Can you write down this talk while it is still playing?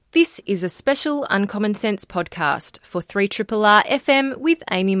This is a special Uncommon Sense podcast for 3RRR FM with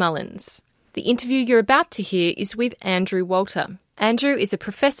Amy Mullins. The interview you're about to hear is with Andrew Walter. Andrew is a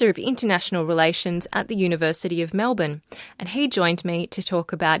Professor of International Relations at the University of Melbourne, and he joined me to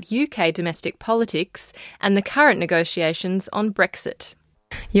talk about UK domestic politics and the current negotiations on Brexit.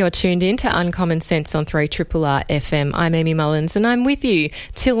 You're tuned in to Uncommon Sense on 3RRR FM. I'm Amy Mullins and I'm with you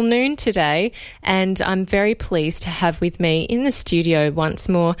till noon today, and I'm very pleased to have with me in the studio once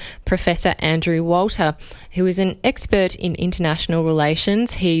more Professor Andrew Walter, who is an expert in international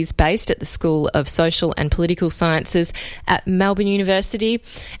relations. He's based at the School of Social and Political Sciences at Melbourne University,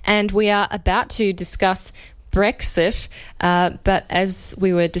 and we are about to discuss Brexit, but as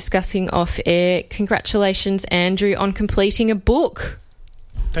we were discussing off air, congratulations, Andrew, on completing a book.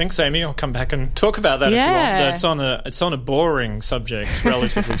 Thanks, Amy. I'll come back and talk about that if you want. It's on a boring subject,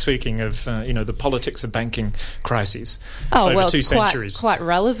 relatively speaking, of the politics of banking crises over 2 centuries. Quite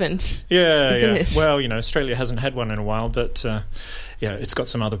relevant. Isn't it? Well, Australia hasn't had one in a while, but it's got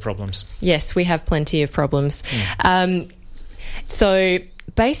some other problems. Yes, we have plenty of problems. So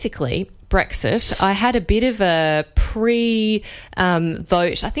basically, Brexit, I had a bit of a pre-vote,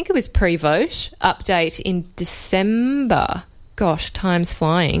 I think it was pre-vote update in December. Gosh, time's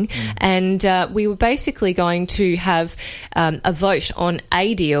flying. And we were basically going to have a vote on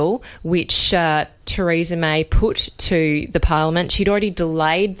a deal which Theresa May put to the Parliament. She'd already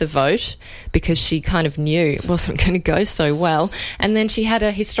delayed the vote because she kind of knew it wasn't going to go so well. And then she had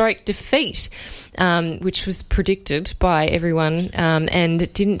a historic defeat, which was predicted by everyone, and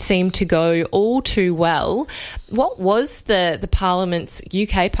it didn't seem to go all too well. What was the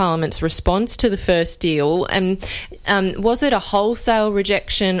UK Parliament's response to the first deal? And was it a wholesale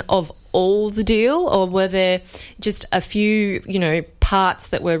rejection of all the deal, or were there just a few, parts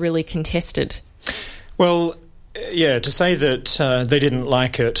that were really contested? Well, to say that they didn't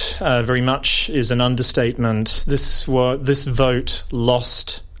like it very much is an understatement. This vote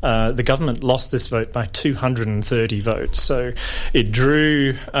lost. The government lost this vote by 230 votes. So it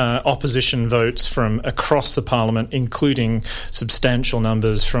drew opposition votes from across the Parliament, including substantial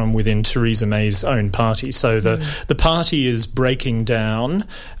numbers from within Theresa May's own party. So the party is breaking down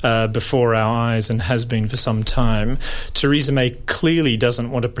before our eyes and has been for some time. Theresa May clearly doesn't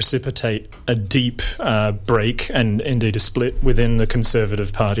want to precipitate a deep break and indeed a split within the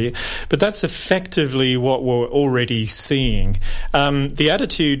Conservative Party. But that's effectively what we're already seeing. The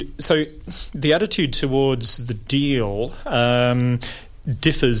attitude towards the deal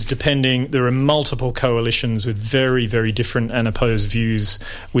differs depending. There are multiple coalitions with very, very different and opposed views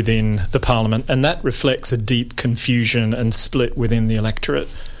within the Parliament, and that reflects a deep confusion and split within the electorate.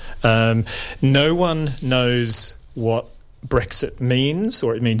 No one knows what Brexit means,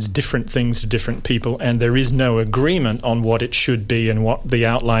 or it means different things to different people, and there is no agreement on what it should be and what the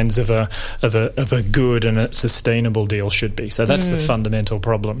outlines of a good and a sustainable deal should be. So that's the fundamental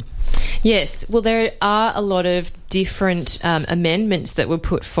problem. Yes, well, there are a lot of different amendments that were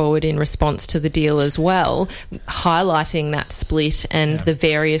put forward in response to the deal as well, highlighting that split and the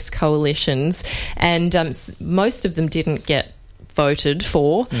various coalitions, and most of them didn't get voted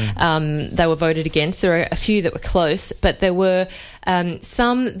for. They were voted against. There are a few that were close, but there were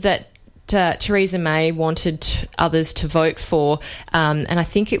some that Theresa May wanted others to vote for, and I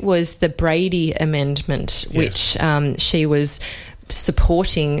think it was the Brady Amendment, which she was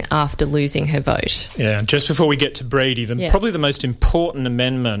supporting after losing her vote. Yeah, just before we get to Brady, probably the most important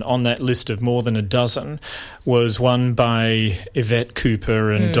amendment on that list of more than a dozen was one by Yvette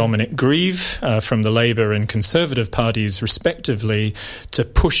Cooper and Dominic Grieve from the Labour and Conservative parties, respectively, to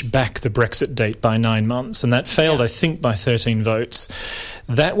push back the Brexit date by 9 months. And that failed, I think, by 13 votes.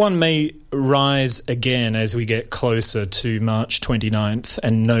 That one may rise again as we get closer to March 29th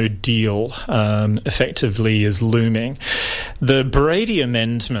and no deal effectively is looming. The Brady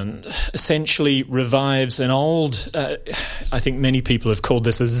Amendment essentially revives an old, I think many people have called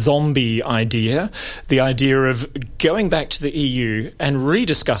this a zombie idea, the idea of going back to the EU and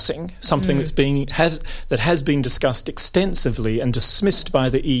rediscussing something that has been discussed extensively and dismissed by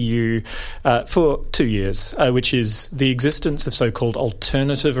the EU for 2 years, which is the existence of so-called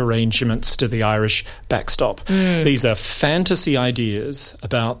alternative arrangements to the Irish backstop. These are fantasy ideas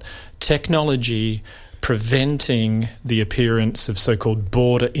about technology preventing the appearance of so-called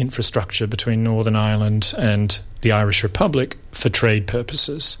border infrastructure between Northern Ireland and the Irish Republic for trade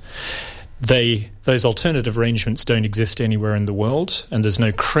purposes. Those alternative arrangements don't exist anywhere in the world, and there's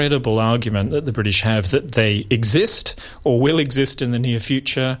no credible argument that the British have that they exist or will exist in the near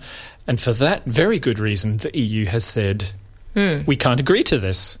future. And for that very good reason, the EU has said, we can't agree to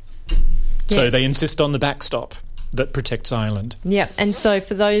this. So they insist on the backstop. that protects Ireland. Yeah, and so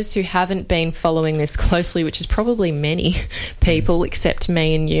for those who haven't been following this closely, which is probably many people except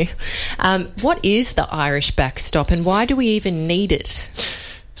me and you, what is the Irish backstop and why do we even need it?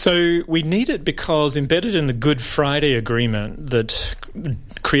 So we need it because embedded in the Good Friday Agreement that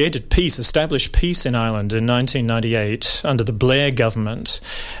created peace, established peace in Ireland in 1998 under the Blair government,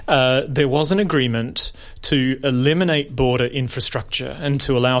 there was an agreement to eliminate border infrastructure and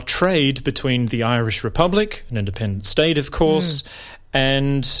to allow trade between the Irish Republic, an independent state, of course,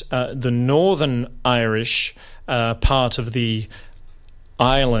 and the Northern Irish part of the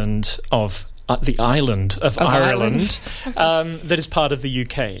island of Ireland that is part of the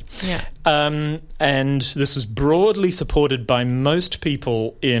UK. Yeah. And this was broadly supported by most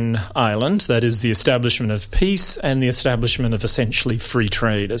people in Ireland, that is the establishment of peace and the establishment of essentially free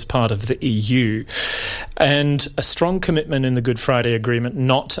trade as part of the EU, and a strong commitment in the Good Friday Agreement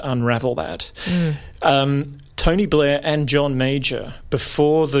not to unravel that. Tony Blair and John Major,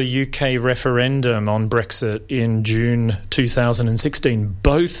 before the UK referendum on Brexit in June 2016,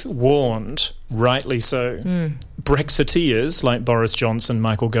 both warned, rightly so, Brexiteers like Boris Johnson,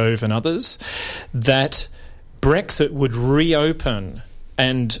 Michael Gove and others, that Brexit would reopen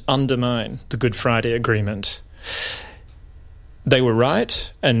and undermine the Good Friday Agreement. They were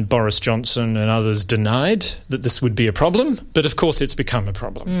right, and Boris Johnson and others denied that this would be a problem, but of course it's become a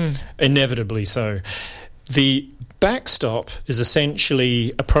problem, inevitably so. The backstop is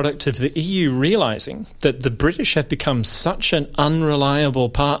essentially a product of the EU realising that the British have become such an unreliable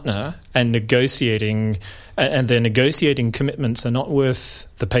partner and their negotiating commitments are not worth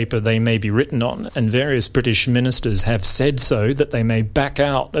the paper they may be written on, and various British ministers have said so, that they may back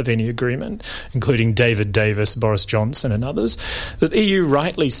out of any agreement, including David Davis, Boris Johnson and others, that the EU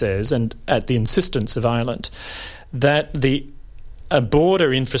rightly says, and at the insistence of Ireland, that a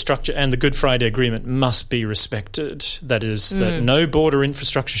border infrastructure and the Good Friday Agreement must be respected. That is, that no border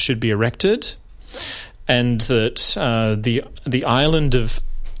infrastructure should be erected, and that the island of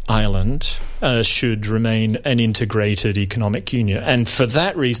Ireland should remain an integrated economic union. And for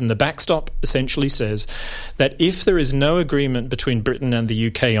that reason, the backstop essentially says that if there is no agreement between Britain and the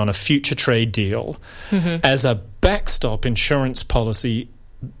UK on a future trade deal, as a backstop insurance policy,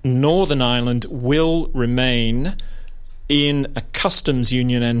 Northern Ireland will remain in a customs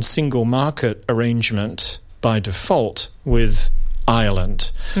union and single market arrangement by default with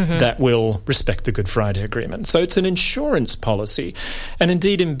Ireland that will respect the Good Friday Agreement. So it's an insurance policy, and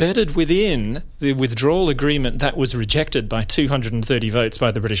indeed embedded within the withdrawal agreement that was rejected by 230 votes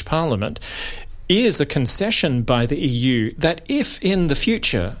by the British Parliament is a concession by the EU that if in the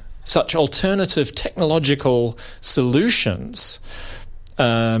future such alternative technological solutions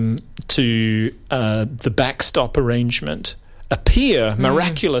to the backstop arrangement appear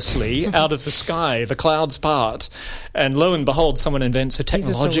miraculously out of the sky, the clouds part, and lo and behold, someone invents a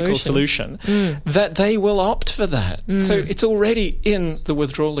technological solution, that they will opt for that. So it's already in the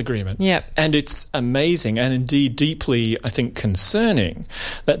withdrawal agreement. And it's amazing and indeed deeply, I think, concerning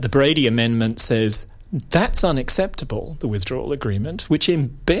that the Brady Amendment says that's unacceptable, the withdrawal agreement, which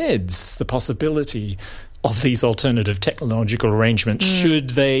embeds the possibility of these alternative technological arrangements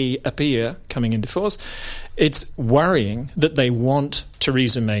should they appear coming into force. It's worrying that they want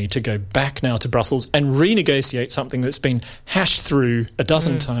Theresa May to go back now to Brussels and renegotiate something that's been hashed through a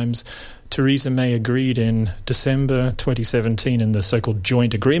dozen times. Theresa May agreed in December 2017 in the so-called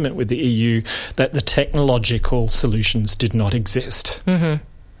joint agreement with the EU that the technological solutions did not exist.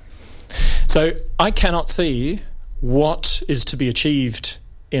 So I cannot see what is to be achieved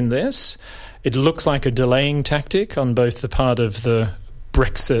in this. It looks like a delaying tactic on both the part of the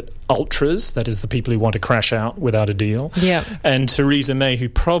Brexit ultras, that is the people who want to crash out without a deal, and Theresa May, who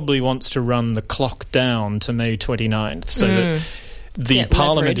probably wants to run the clock down to May 29th so that the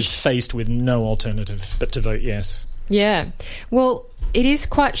Parliament is faced with no alternative but to vote yes. Yeah. Well, it is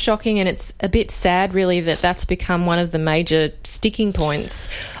quite shocking, and it's a bit sad, really, that that's become one of the major sticking points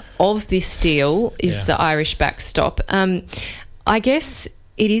of this deal is the Irish backstop. I guess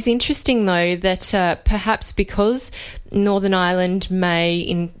it is interesting, though, that perhaps because Northern Ireland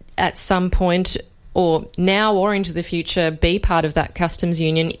may, at some point, or now or into the future, be part of that customs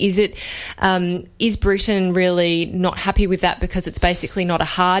union, is Britain really not happy with that because it's basically not a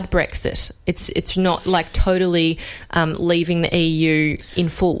hard Brexit? It's not like totally leaving the EU in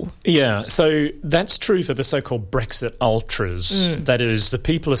full. Yeah, so that's true for the so-called Brexit ultras. That is, the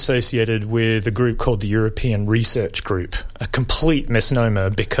people associated with a group called the European Research Group, a complete misnomer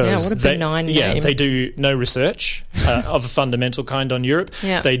because what a benign name. They do no research of a fundamental kind on Europe.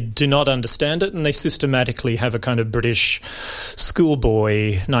 They do not understand it, and they systematically have a kind of British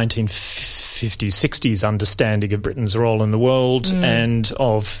schoolboy 1950 50s, 60s understanding of Britain's role in the world and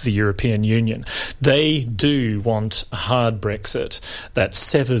of the European Union. They do want a hard Brexit that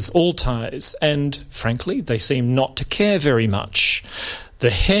severs all ties, and frankly, they seem not to care very much. The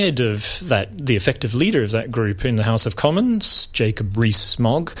head of the effective leader of that group in the House of Commons, Jacob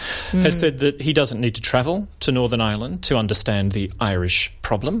Rees-Mogg, has said that he doesn't need to travel to Northern Ireland to understand the Irish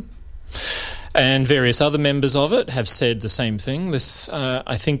problem. And various other members of it have said the same thing. This,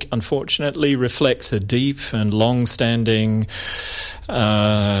 I think, unfortunately reflects a deep and long-standing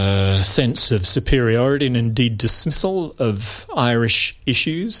sense of superiority and indeed dismissal of Irish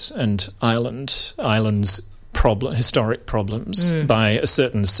issues and Ireland's historic problems by a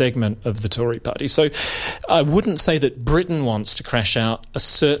certain segment of the Tory party. So I wouldn't say that Britain wants to crash out a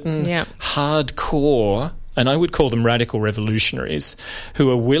certain hardcore, and I would call them radical revolutionaries,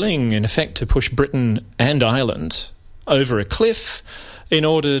 who are willing, in effect, to push Britain and Ireland over a cliff in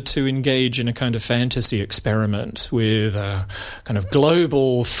order to engage in a kind of fantasy experiment with a kind of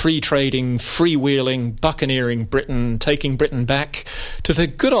global, free-trading, freewheeling, buccaneering Britain, taking Britain back to the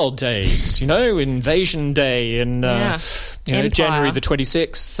good old days, Invasion Day in January the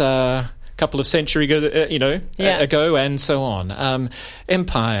 26th, couple of centuries ago, and so on.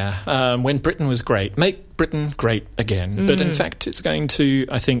 Empire, when Britain was great, make Britain great again. But in fact, it's going to,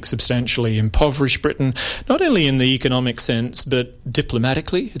 I think, substantially impoverish Britain, not only in the economic sense, but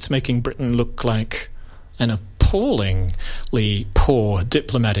diplomatically. It's making Britain look like an appallingly poor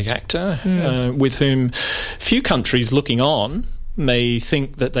diplomatic actor with whom few countries looking on may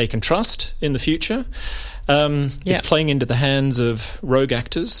think that they can trust in the future. It's playing into the hands of rogue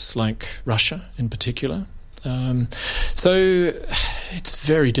actors like Russia in particular. So it's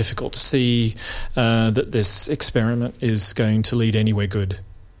very difficult to see that this experiment is going to lead anywhere good.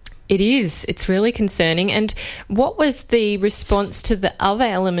 It is. It's really concerning. And what was the response to the other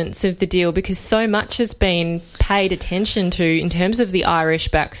elements of the deal? Because so much has been paid attention to in terms of the Irish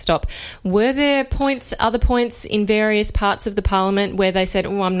backstop. Were there other points in various parts of the Parliament where they said,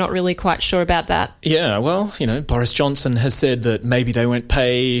 I'm not really quite sure about that? Yeah, well, Boris Johnson has said that maybe they won't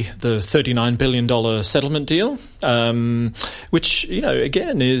pay the $39 billion settlement deal, which,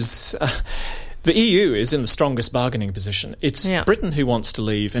 again, is... The EU is in the strongest bargaining position. It's Britain who wants to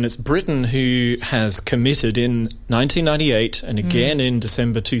leave, and it's Britain who has committed in 1998 and again in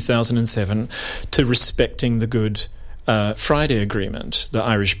December 2007 to respecting the Good Friday Agreement, the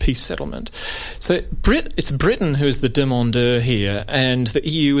Irish peace settlement. So it's Britain who is the demandeur here, and the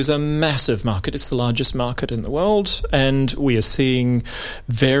EU is a massive market. It's the largest market in the world, and we are seeing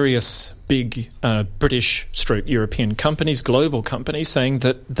various big British/European companies, global companies, saying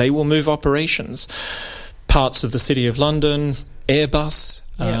that they will move operations. Parts of the City of London, Airbus.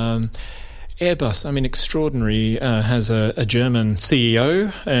 Airbus, extraordinary, has a German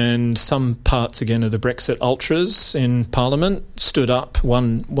CEO, and some parts, again, of the Brexit ultras in Parliament stood up.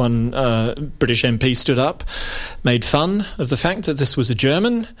 One British MP stood up, made fun of the fact that this was a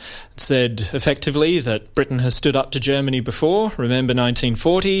German, said effectively that Britain has stood up to Germany before. Remember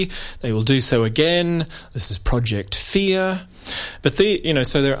 1940, they will do so again. This is Project Fear. But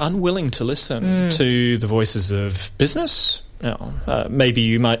so they're unwilling to listen to the voices of business. Now, maybe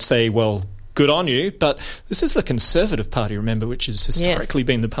you might say, well, good on you, but this is the Conservative Party, remember, which has historically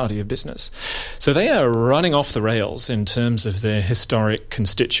been the party of business. So they are running off the rails in terms of their historic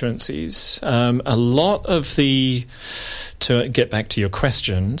constituencies. A lot of to get back to your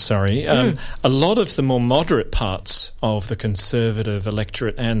question, a lot of the more moderate parts of the Conservative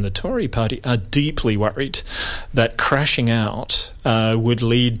electorate and the Tory party are deeply worried that crashing out would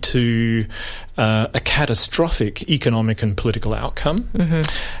lead to a catastrophic economic and political outcome.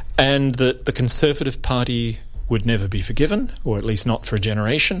 And that the Conservative Party would never be forgiven, or at least not for a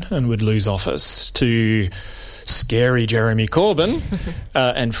generation, and would lose office to scary Jeremy Corbyn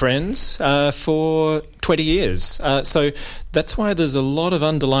and friends for 20 years. So that's why there's a lot of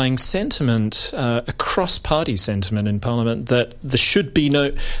underlying sentiment, across party sentiment in Parliament, that there should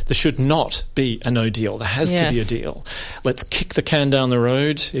not be a no deal. There has to be a deal. Let's kick the can down the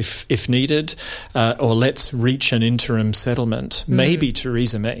road if needed, or let's reach an interim settlement, maybe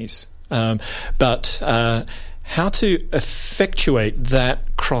Theresa May's. But how to effectuate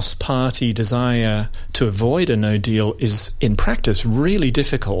that cross-party desire to avoid a no deal is, in practice, really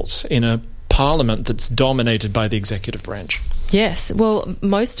difficult in a Parliament that's dominated by the executive branch. Yes, well,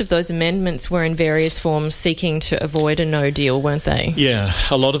 most of those amendments were in various forms seeking to avoid a no deal, weren't they? Yeah,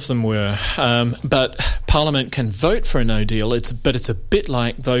 a lot of them were. But Parliament can vote for a no deal, but it's a bit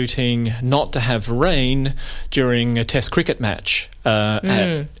like voting not to have rain during a Test cricket match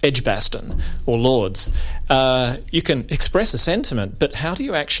at Edgbaston or Lords. You can express a sentiment, but how do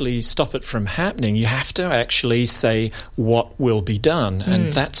you actually stop it from happening? You have to actually say what will be done,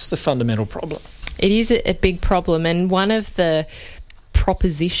 and that's the fundamental problem. It is a big problem, and one of the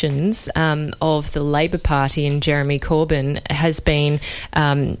propositions of the Labor Party and Jeremy Corbyn has been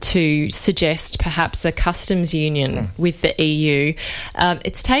to suggest perhaps a customs union with the EU.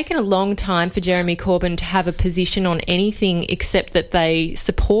 It's taken a long time for Jeremy Corbyn to have a position on anything except that they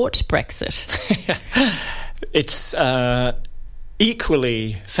support Brexit. It's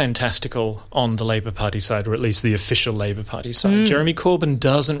equally fantastical on the Labor Party side, or at least the official Labor Party side. Jeremy Corbyn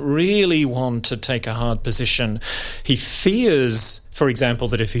doesn't really want to take a hard position. He fears, for example,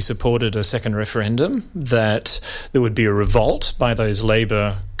 that if he supported a second referendum, that there would be a revolt by those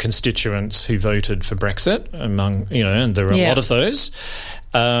Labor constituents who voted for Brexit, and there are a lot of those.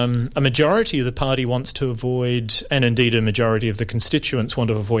 A majority of the party wants to avoid, and indeed a majority of the constituents want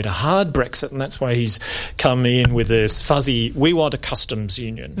to avoid, a hard Brexit, and that's why he's come in with this fuzzy, we want a customs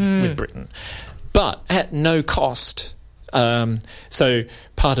union with Britain, but at no cost. So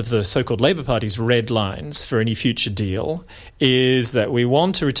part of the so-called Labor Party's red lines for any future deal is that we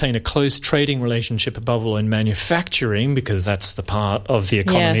want to retain a close trading relationship above all in manufacturing, because that's the part of the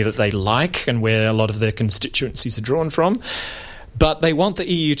economy that they like and where a lot of their constituencies are drawn from. But they want the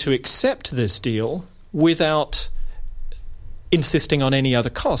EU to accept this deal without insisting on any other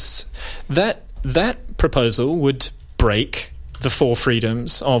costs. That proposal would break the four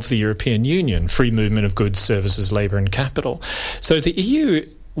freedoms of the European Union: free movement of goods, services, labour and capital. So the EU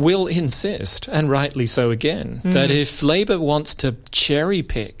will insist, and rightly so again, that if Labour wants to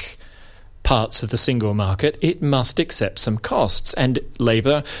cherry-pick parts of the single market, it must accept some costs. And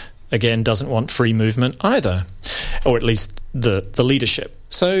Labour, again, doesn't want free movement either, or at least the leadership.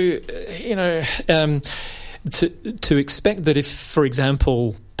 So, to expect that if, for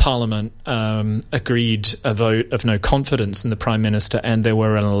example, Parliament agreed a vote of no confidence in the Prime Minister and there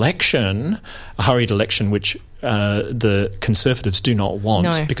were an election, a hurried election, which the Conservatives do not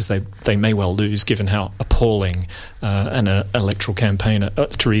want, because they may well lose, given how appalling an electoral campaign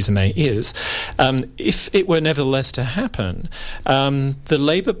Theresa May is. If it were nevertheless to happen, the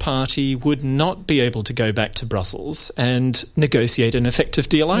Labour Party would not be able to go back to Brussels and negotiate an effective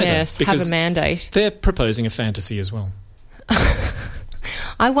deal either. Yes, because have a mandate. They're proposing a fantasy as well.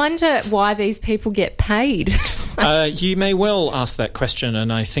 I wonder why these people get paid. You may well ask that question,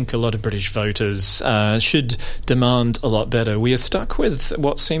 and I think a lot of British voters should demand a lot better. We are stuck with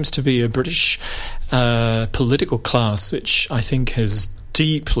what seems to be a British political class, which I think has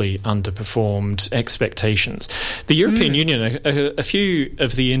deeply underperformed expectations. The European Union, a few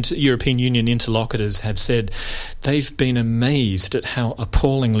of the European Union interlocutors have said they've been amazed at how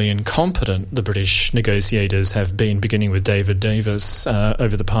appallingly incompetent the British negotiators have been, beginning with David Davis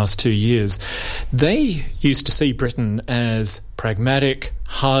over the past 2 years. They used to see Britain as pragmatic,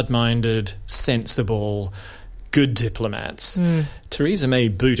 hard-minded, sensible, good diplomats. Theresa May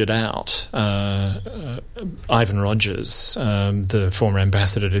booted out Ivan Rogers, the former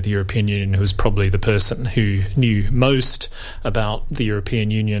ambassador to the European Union, who was probably the person who knew most about the European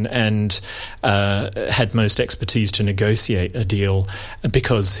Union and had most expertise to negotiate a deal,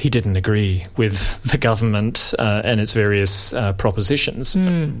 because he didn't agree with the government and its various propositions,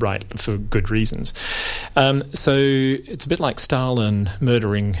 right, for good reasons. So it's a bit like Stalin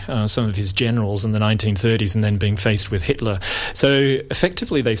murdering some of his generals in the 1930s and then being faced with Hitler. So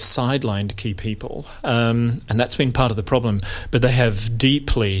effectively they sidelined key people, and that's been part of the problem. But they have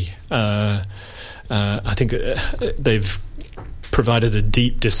deeply, I think they've provided a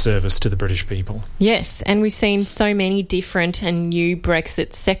deep disservice to the British people. Yes, and we've seen so many different and new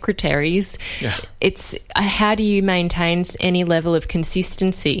Brexit secretaries. Yeah. It's how do you maintain any level of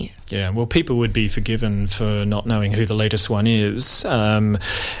consistency? Yeah, well, people would be forgiven for not knowing who the latest one is. And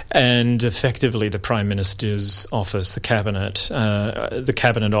effectively the Prime Minister's office, the Cabinet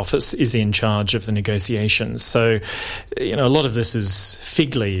office is in charge of the negotiations. So, a lot of this is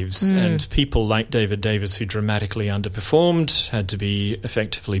fig leaves, and people like David Davis, who dramatically underperformed, had to be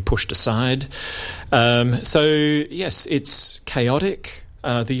effectively pushed aside. So, yes, it's chaotic.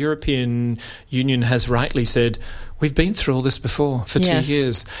 The European Union has rightly said, we've been through all this before for 2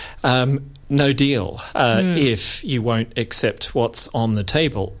 years. No deal if you won't accept what's on the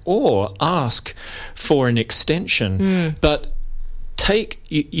table, or ask for an extension. But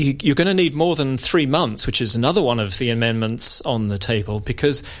you're going to need more than 3 months, which is another one of the amendments on the table,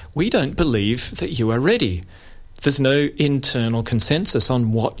 because we don't believe that you are ready. there's no internal consensus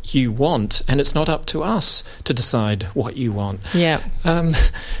on what you want, and it's not up to us to decide what you want. Yeah.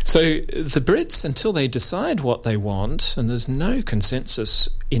 So the Brits, until they decide what they want, and there's no consensus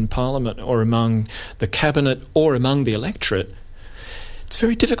in Parliament or among the Cabinet or among the electorate, it's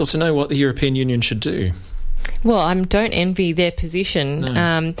very difficult to know what the European Union should do. Well, I don't envy their position.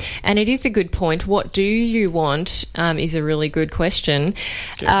 No. And it is a good point. What do you want is a really good question.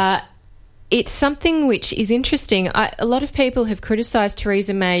 It's something which is interesting. A lot of people have criticised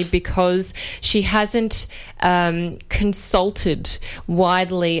Theresa May because she hasn't consulted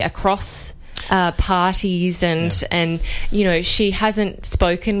widely across parties and you know, she hasn't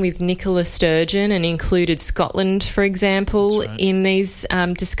spoken with Nicola Sturgeon and included Scotland, for example, in these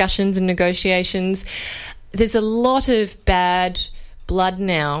discussions and negotiations. There's a lot of bad blood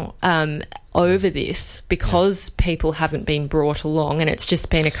now over this because people haven't been brought along, and it's just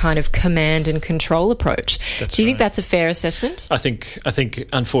been a kind of command and control approach. Do you think that's a fair assessment? I think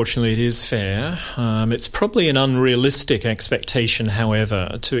unfortunately it is fair. It's probably an unrealistic expectation,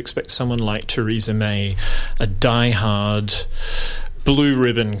 however, to expect someone like Theresa May, a diehard blue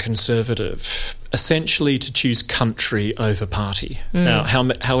ribbon conservative, essentially to choose country over party. Now,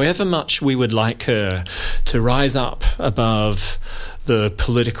 however much we would like her to rise up above the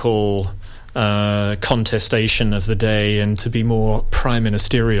political contestation of the day and to be more prime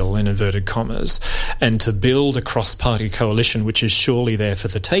ministerial, in inverted commas, and to build a cross-party coalition which is surely there for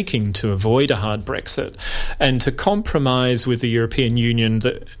the taking to avoid a hard Brexit, and to compromise with the European Union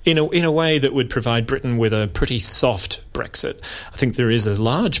that in a way that would provide Britain with a pretty soft Brexit. I think there is a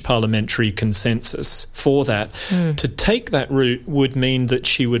large parliamentary consensus for that. To take that route would mean that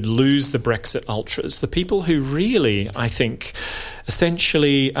she would lose the Brexit ultras, the people who really, I think,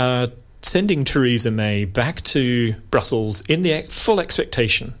 essentially sending Theresa May back to Brussels in the full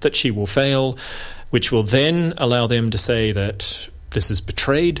expectation that she will fail, which will then allow them to say that this has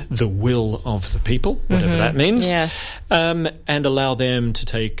betrayed the will of the people, whatever that means, and allow them to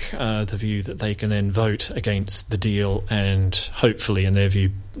take the view that they can then vote against the deal and hopefully, in their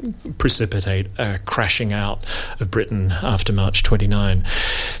view, precipitate a crashing out of Britain after March 29.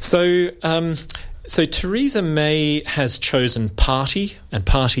 So Theresa May has chosen party and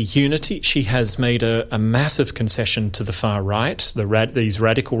party unity. She has made a massive concession to the far right, these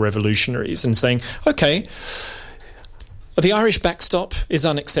radical revolutionaries, and saying, OK, the Irish backstop is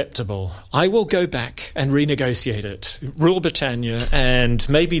unacceptable. I will go back and renegotiate it, rule Britannia, and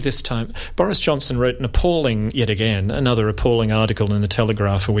maybe this time... Boris Johnson wrote another appalling article in The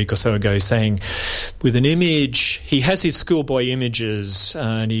Telegraph a week or so ago saying, with an image, he has his schoolboy images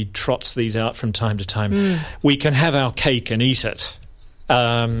and he trots these out from time to time, we can have our cake and eat it.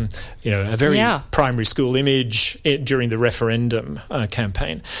 A very primary school image during the referendum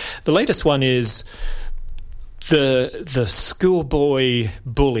campaign. The latest one is... The schoolboy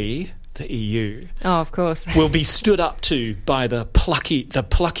bully, the EU, of course, will be stood up to by the plucky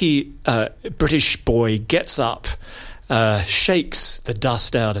British boy. Gets up, shakes the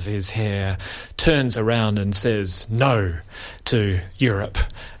dust out of his hair, turns around and says no to Europe.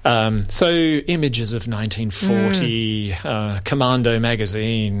 So images of 1940, Commando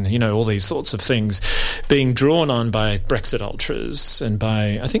magazine, all these sorts of things being drawn on by Brexit ultras and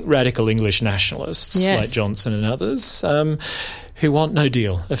by, I think, radical English nationalists like Johnson and others who want no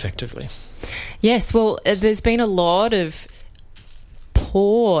deal, effectively. Yes, well, there's been a lot of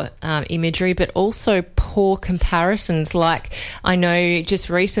poor imagery, but also poor comparisons. Like, I know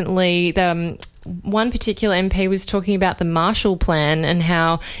just recently one particular MP was talking about the Marshall Plan and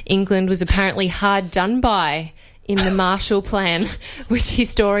how England was apparently hard done by in the Marshall Plan, which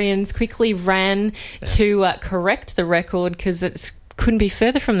historians quickly ran to correct the record because it couldn't be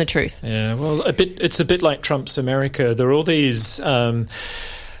further from the truth. Yeah, well, it's a bit like Trump's America. There are all these...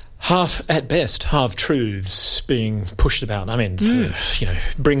 half-truths being pushed about. I mean,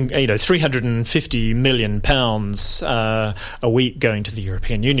 bring 350 million pounds a week going to the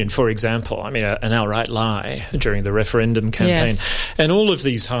European Union, for example. I mean, an outright lie during the referendum campaign, and all of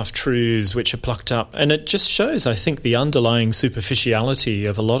these half-truths which are plucked up, and it just shows, I think, the underlying superficiality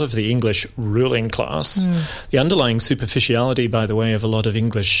of a lot of the English ruling class, the underlying superficiality, by the way, of a lot of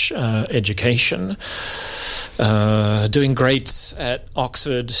English education. Doing great at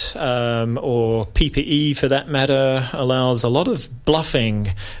Oxford or PPE, for that matter, allows a lot of bluffing.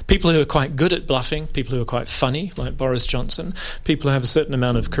 People who are quite good at bluffing, people who are quite funny, like Boris Johnson, people who have a certain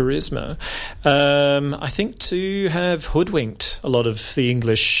amount of charisma, I think, to have hoodwinked a lot of the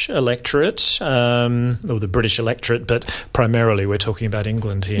English electorate, or the British electorate, but primarily we're talking about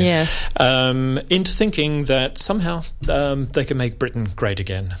England here, into thinking that somehow they can make Britain great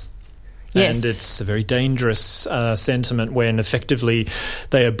again. Yes. And it's a very dangerous sentiment when effectively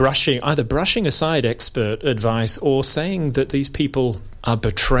they are either brushing aside expert advice or saying that these people are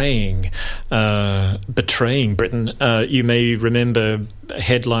betraying Britain. You may remember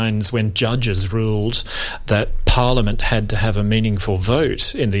headlines when judges ruled that Parliament had to have a meaningful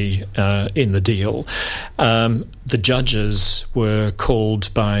vote in the deal. The judges were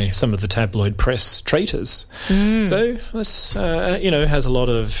called by some of the tabloid press traitors. So this, has a lot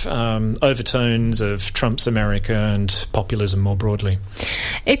of overtones of Trump's America and populism more broadly.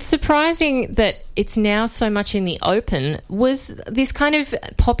 It's surprising that it's now so much in the open. Was this kind of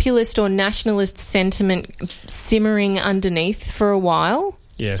populist or nationalist sentiment simmering underneath for a while?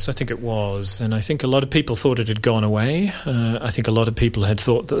 Yes, I think it was. And I think a lot of people thought it had gone away. I think a lot of people had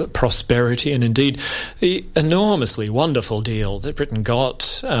thought that prosperity and indeed the enormously wonderful deal that Britain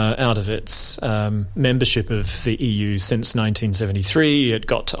got out of its membership of the EU since 1973. It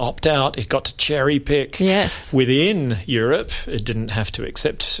got to opt out. It got to cherry pick within Europe. It didn't have to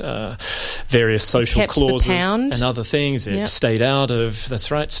accept various social clauses and other things. It stayed out of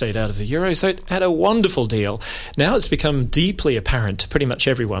the euro. So it had a wonderful deal. Now it's become deeply apparent to pretty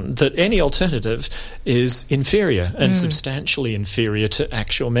much everyone that any alternative is inferior and substantially inferior to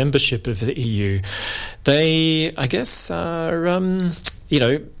actual membership of the EU. They, I guess, are, and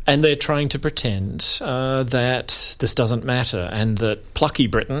they're trying to pretend that this doesn't matter and that plucky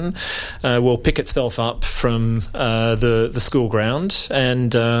Britain will pick itself up from the school ground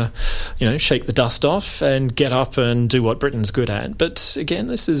and, shake the dust off and get up and do what Britain's good at. But again,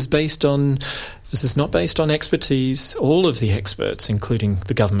 this is not based on expertise. All of the experts, including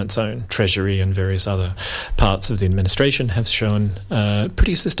the government's own Treasury and various other parts of the administration, have shown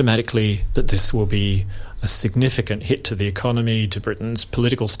pretty systematically that this will be a significant hit to the economy, to Britain's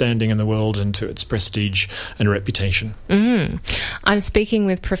political standing in the world, and to its prestige and reputation. I'm speaking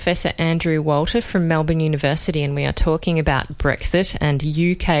with Professor Andrew Walter from Melbourne University, and we are talking about Brexit and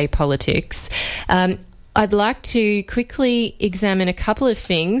UK politics. I'd like to quickly examine a couple of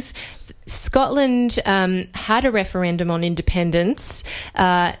things. Scotland had a referendum on independence.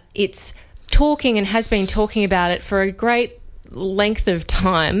 It's talking and has been talking about it for a great length of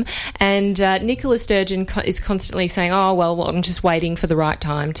time, and Nicola Sturgeon is constantly saying, well, I'm just waiting for the right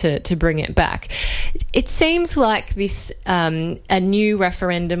time to bring it back. It seems like this a new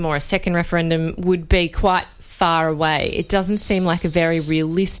referendum or a second referendum would be quite far away. It doesn't seem like a very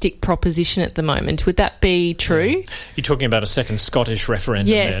realistic proposition at the moment. Would that be true? You're talking about a second Scottish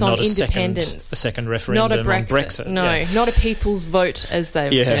referendum there, not on independence. A second referendum on Brexit. No, not a people's vote, as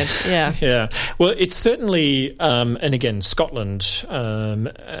they've said. Yeah. Well, it's certainly, and again, Scotland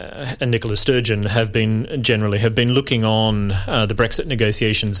and Nicola Sturgeon have been looking on the Brexit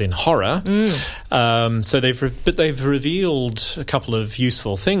negotiations in horror. So they've revealed a couple of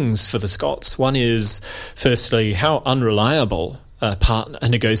useful things for the Scots. One is, firstly, how unreliable a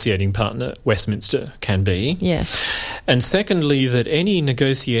negotiating partner Westminster can be. Yes. And secondly, that any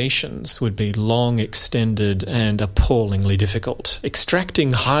negotiations would be long, extended and appallingly difficult.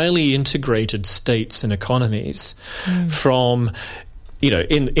 Extracting highly integrated states and economies from...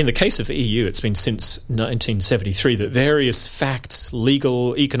 in the case of the EU, it's been since 1973 that various facts,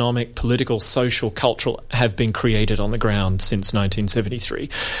 legal, economic, political, social, cultural, have been created on the ground since 1973.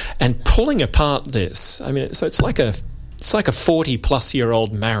 And pulling apart this, so it's like a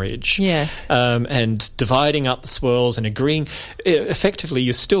 40-plus-year-old marriage. Yes. And dividing up the swirls and agreeing. Effectively,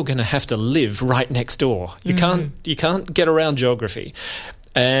 you're still going to have to live right next door. You can't get around geography.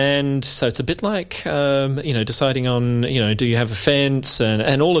 And so it's a bit like, deciding on, do you have a fence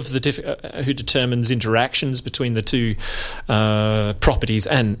and all of the who determines interactions between the two properties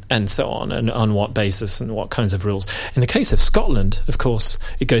and so on, and on what basis and what kinds of rules. In the case of Scotland, of course,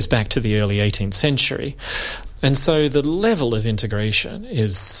 it goes back to the early 18th century. And so the level of integration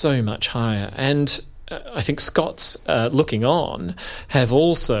is so much higher. And I think Scots, looking on, have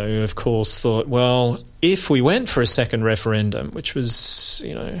also, of course, thought, well, if we went for a second referendum, which was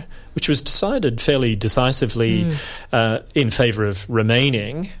decided fairly decisively in favour of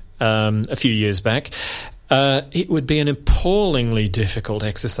remaining a few years back, it would be an appallingly difficult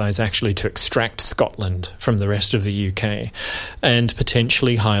exercise actually to extract Scotland from the rest of the UK, and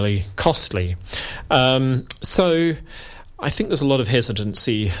potentially highly costly. So I think there's a lot of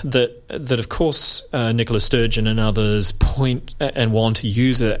hesitancy that of course, Nicola Sturgeon and others point and want to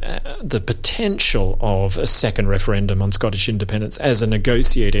use the potential of a second referendum on Scottish independence as a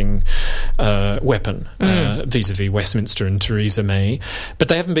negotiating weapon vis-a-vis Westminster and Theresa May. But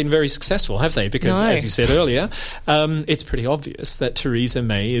they haven't been very successful, have they? Because, as you said earlier, it's pretty obvious that Theresa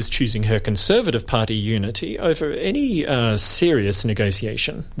May is choosing her Conservative Party unity over any serious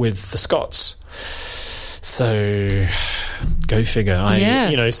negotiation with the Scots. So, go figure.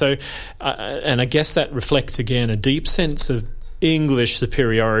 And I guess that reflects again a deep sense of English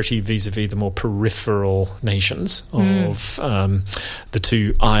superiority vis-a-vis the more peripheral nations of the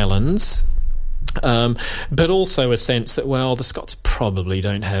two islands. But also a sense that, well, the Scots probably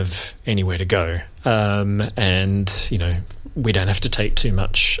don't have anywhere to go. And, we don't have to take too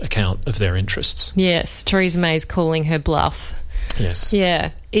much account of their interests. Yes, Theresa May's calling her bluff. Yes.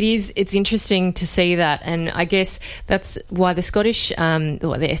 Yeah, it is. It's interesting to see that, and I guess that's why the Scottish, the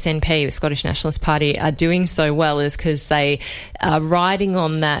SNP, the Scottish Nationalist Party, are doing so well, is because they are riding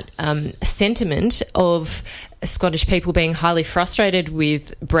on that sentiment of Scottish people being highly frustrated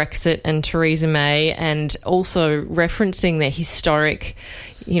with Brexit and Theresa May, and also referencing their historic,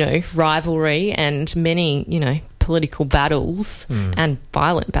 rivalry and many, political battles and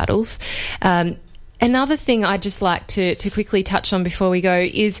violent battles. Another thing I'd just like to quickly touch on before we go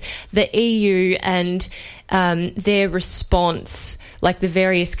is the EU and their response, like the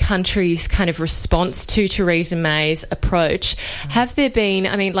various countries' kind of response to Theresa May's approach. Have there been,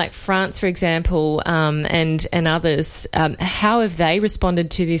 like France, for example, and others, how have they responded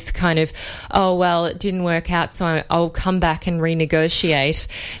to this kind of, oh, well, it didn't work out, so I'll come back and renegotiate?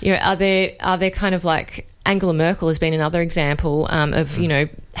 Are there kind of like, Angela Merkel has been another example of,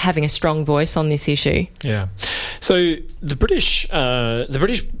 having a strong voice on this issue. Yeah. So the British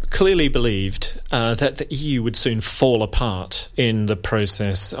clearly believed that the EU would soon fall apart in the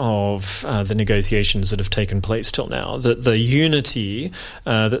process of the negotiations that have taken place till now. That the unity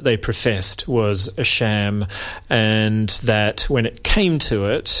that they professed was a sham, and that when it came to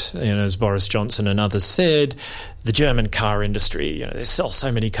it, as Boris Johnson and others said, the German car industry, they sell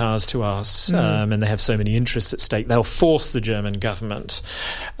so many cars to us, and they have so many interests at stake. They'll force the German government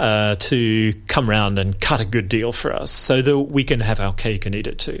to come round and cut a good deal for us so that we can have our cake and eat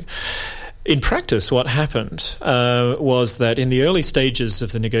it too. In practice, what happened was that in the early stages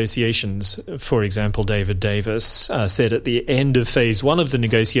of the negotiations, for example, David Davis said at the end of phase one of the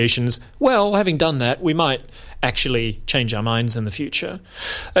negotiations, well, having done that, we might actually change our minds in the future.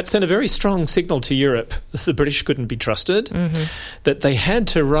 That sent a very strong signal to Europe that the British couldn't be trusted, that they had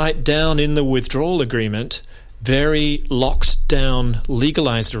to write down in the withdrawal agreement very locked down,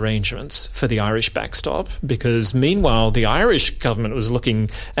 legalised arrangements for the Irish backstop, because meanwhile the Irish government was looking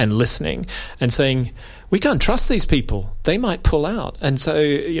and listening and saying, we can't trust these people. They might pull out. And so,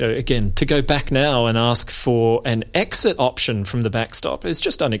 again, to go back now and ask for an exit option from the backstop is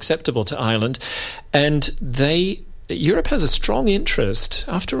just unacceptable to Ireland. And Europe has a strong interest.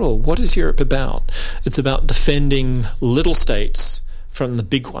 After all, what is Europe about? It's about defending little states from the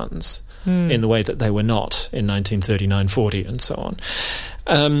big ones. In the way that they were not in 1939-40 and so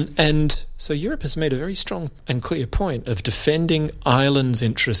on. And so Europe has made a very strong and clear point of defending Ireland's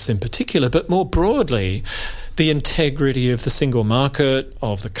interests in particular, but more broadly, the integrity of the single market,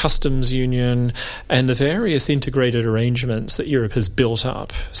 of the customs union, and the various integrated arrangements that Europe has built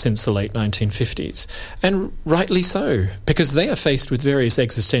up since the late 1950s. And rightly so, because they are faced with various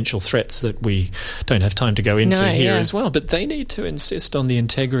existential threats that we don't have time to go into here as well. But they need to insist on the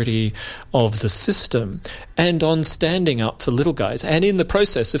integrity of the system and on standing up for little guys. And in the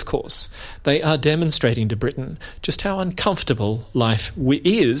process, of course, they are demonstrating to Britain just how uncomfortable life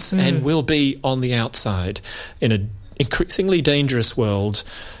is and will be on the outside in an increasingly dangerous world,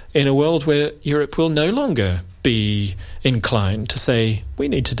 in a world where Europe will no longer be inclined to say, we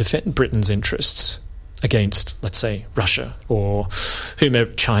need to defend Britain's interests against, let's say, Russia or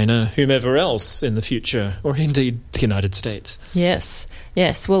China, whomever else in the future, or indeed the United States. Yes.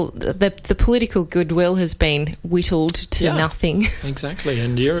 Well, the political goodwill has been whittled to nothing. Exactly,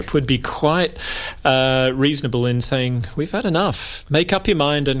 and Europe would be quite reasonable in saying, we've had enough. Make up your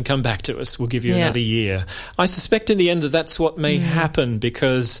mind and come back to us. We'll give you another year. I suspect in the end that's what may happen,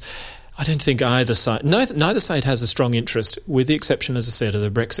 because I don't think either side, neither side has a strong interest, with the exception, as I said, of the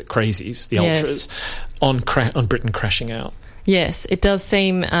Brexit crazies, the ultras, on Britain crashing out. Yes, it does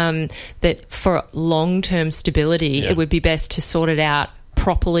seem that for long-term stability, it would be best to sort it out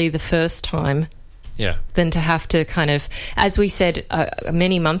properly the first time than to have to kind of, as we said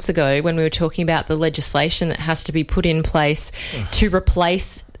many months ago when we were talking about the legislation that has to be put in place to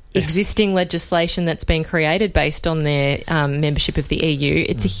replace existing legislation that's been created based on their membership of the EU.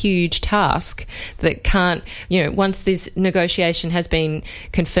 It's a huge task that can't, once this negotiation has been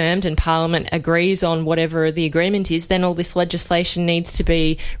confirmed and Parliament agrees on whatever the agreement is, then all this legislation needs to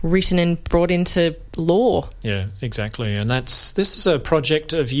be written and brought into law. Yeah, exactly. And this is a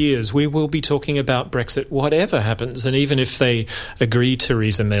project of years. We will be talking about Brexit whatever happens, and even if they agree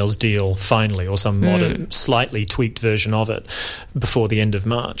Theresa May's deal finally, or some modern, slightly tweaked version of it before the end of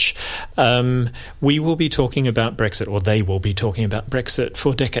March, we will be talking about Brexit, or they will be talking about Brexit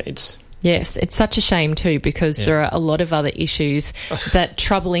for decades. Yes, it's such a shame too, because there are a lot of other issues that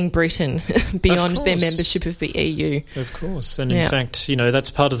troubling Britain beyond their membership of the EU. Of course. And in fact,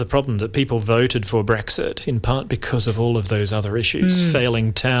 that's part of the problem, that people voted for Brexit in part because of all of those other issues.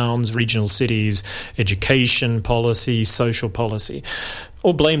 Failing towns, regional cities, education policy, social policy.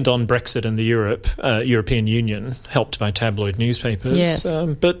 All blamed on Brexit and the European Union, helped by tabloid newspapers. Yes.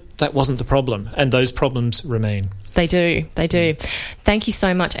 But that wasn't the problem, and those problems remain. They do. Thank you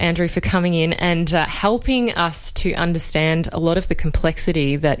so much, Andrew, for coming in and helping us to understand a lot of the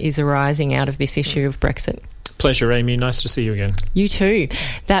complexity that is arising out of this issue of Brexit. Pleasure, Amy. Nice to see you again. You too.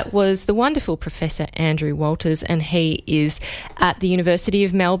 That was the wonderful Professor Andrew Walters, and he is at the University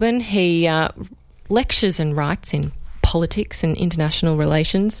of Melbourne. He lectures and writes in politics and international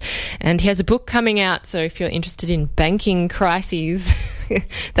relations, and he has a book coming out, so if you're interested in banking crises,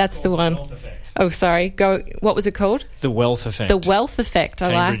 that's the one. Oh, sorry. Go. What was it called? The Wealth Effect. The Wealth Effect. I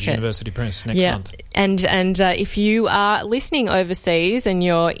like it. Cambridge University Press next month. And if you are listening overseas and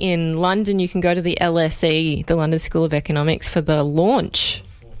you're in London, you can go to the LSE, the London School of Economics, for the launch.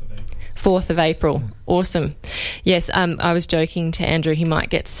 4th of April. Awesome. Yes, I was joking to Andrew, he might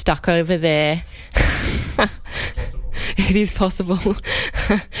get stuck over there. It is possible.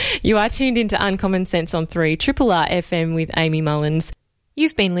 You are tuned into Uncommon Sense on 3RRR FM with Amy Mullins.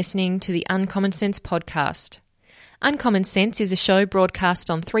 You've been listening to the Uncommon Sense podcast. Uncommon Sense is a show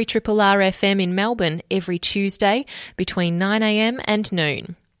broadcast on 3RRR FM in Melbourne every Tuesday between 9 a.m. and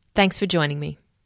noon. Thanks for joining me.